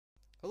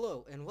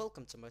Hello and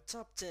welcome to my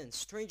top 10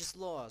 strangest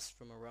laws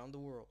from around the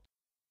world.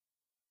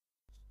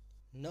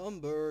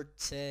 Number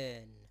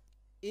 10.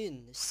 In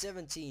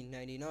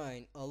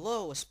 1799, a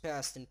law was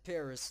passed in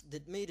Paris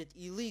that made it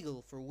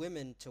illegal for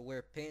women to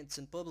wear pants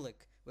in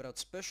public without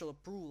special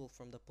approval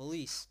from the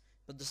police.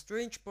 But the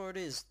strange part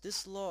is,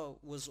 this law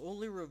was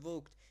only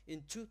revoked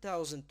in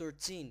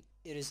 2013.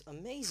 It is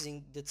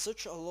amazing that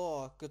such a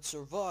law could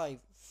survive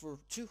for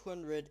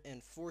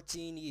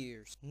 214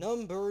 years.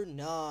 Number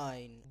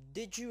 9.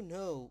 Did you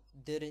know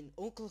that in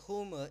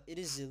Oklahoma it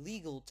is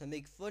illegal to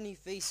make funny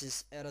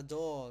faces at a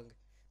dog?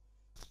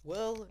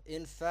 Well,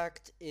 in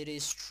fact, it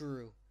is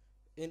true.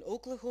 In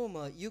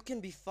Oklahoma, you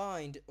can be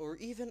fined or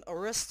even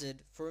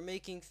arrested for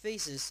making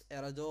faces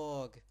at a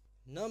dog.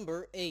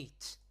 Number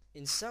 8.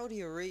 In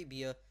Saudi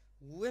Arabia,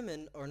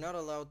 women are not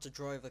allowed to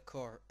drive a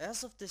car.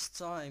 As of this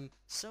time,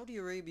 Saudi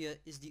Arabia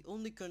is the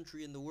only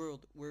country in the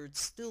world where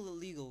it's still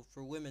illegal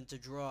for women to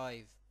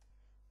drive.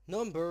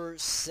 Number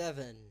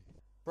 7.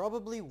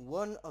 Probably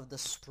one of the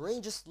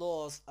strangest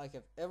laws I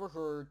have ever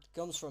heard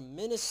comes from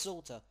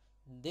Minnesota.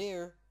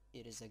 There,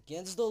 it is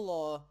against the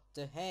law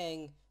to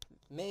hang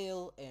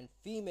male and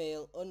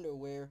female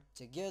underwear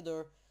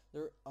together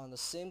on the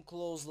same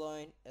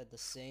clothesline at the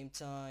same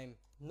time.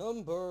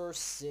 Number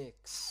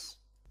 6.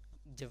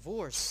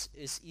 Divorce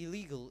is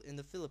illegal in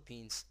the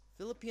Philippines.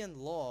 Philippine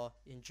law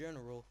in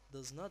general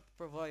does not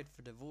provide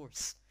for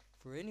divorce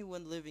for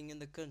anyone living in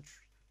the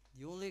country.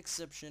 The only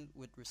exception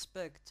with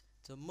respect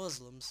to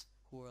Muslims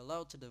who are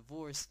allowed to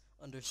divorce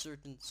under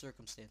certain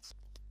circumstances.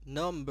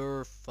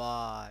 Number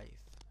 5.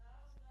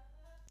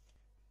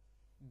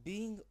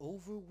 Being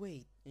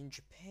overweight in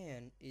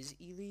Japan is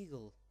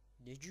illegal.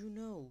 Did you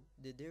know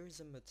that there is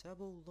a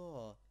metabo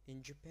law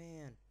in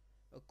Japan?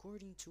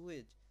 According to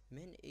it,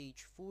 men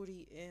age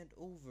 40 and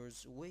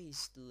over's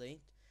waist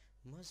length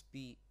must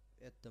be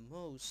at the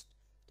most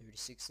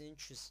 36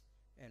 inches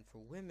and for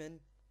women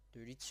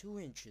 32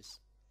 inches.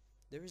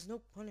 There is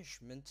no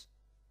punishment.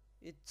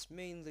 It's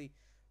mainly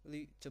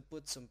to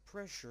put some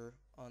pressure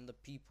on the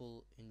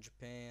people in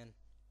Japan.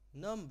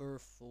 Number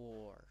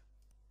 4.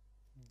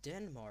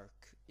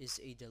 Denmark is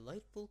a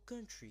delightful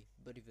country,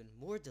 but even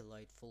more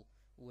delightful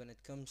when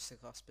it comes to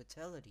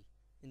hospitality.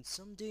 In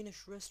some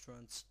Danish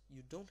restaurants,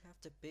 you don't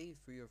have to pay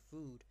for your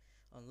food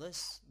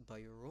unless, by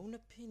your own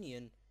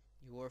opinion,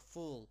 you are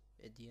full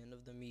at the end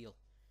of the meal.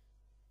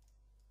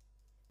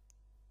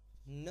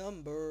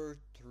 Number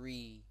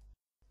 3.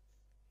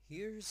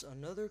 Here's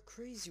another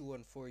crazy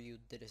one for you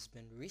that has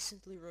been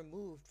recently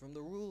removed from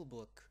the rule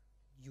book.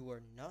 You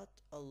are not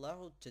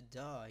allowed to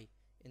die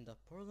in the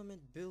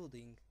Parliament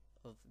building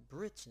of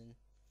Britain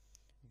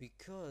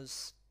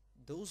because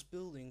those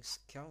buildings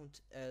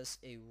count as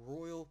a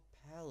royal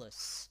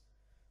palace.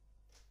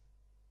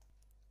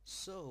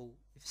 So,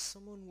 if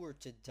someone were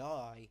to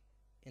die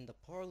in the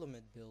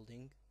Parliament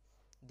building,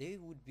 they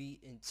would be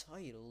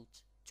entitled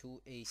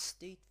to a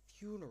state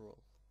funeral.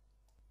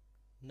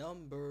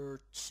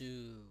 Number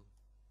 2.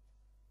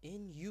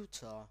 In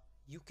Utah,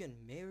 you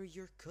can marry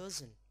your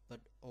cousin,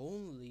 but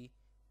only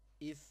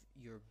if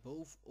you're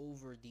both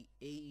over the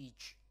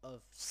age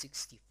of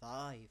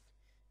 65.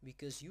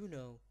 Because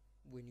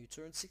when you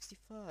turn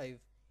 65,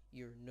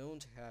 you're known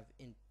to have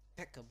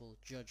impeccable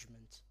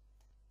judgment.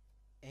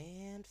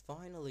 And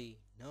finally,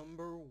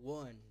 number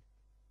 1.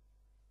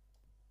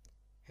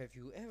 Have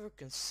you ever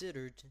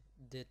considered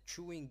that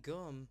chewing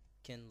gum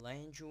can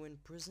land you in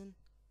prison?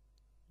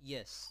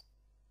 Yes,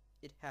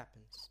 it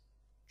happens.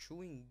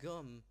 Chewing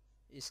gum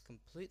is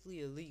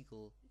completely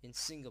illegal in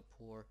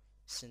Singapore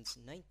since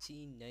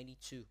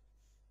 1992.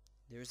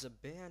 There's a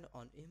ban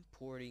on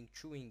importing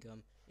chewing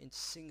gum in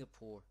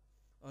Singapore.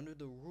 Under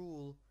the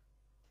rule,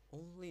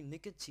 only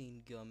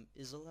nicotine gum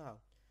is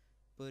allowed,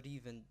 but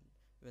even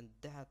when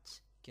that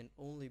can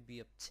only be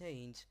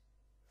obtained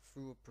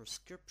through a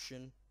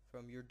prescription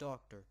from your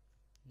doctor.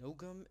 No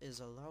gum is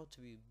allowed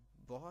to be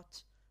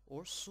bought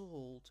or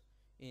sold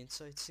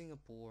inside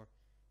Singapore,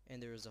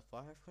 and there is a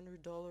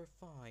 $500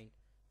 fine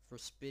for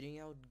spitting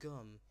out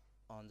gum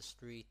on the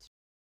street.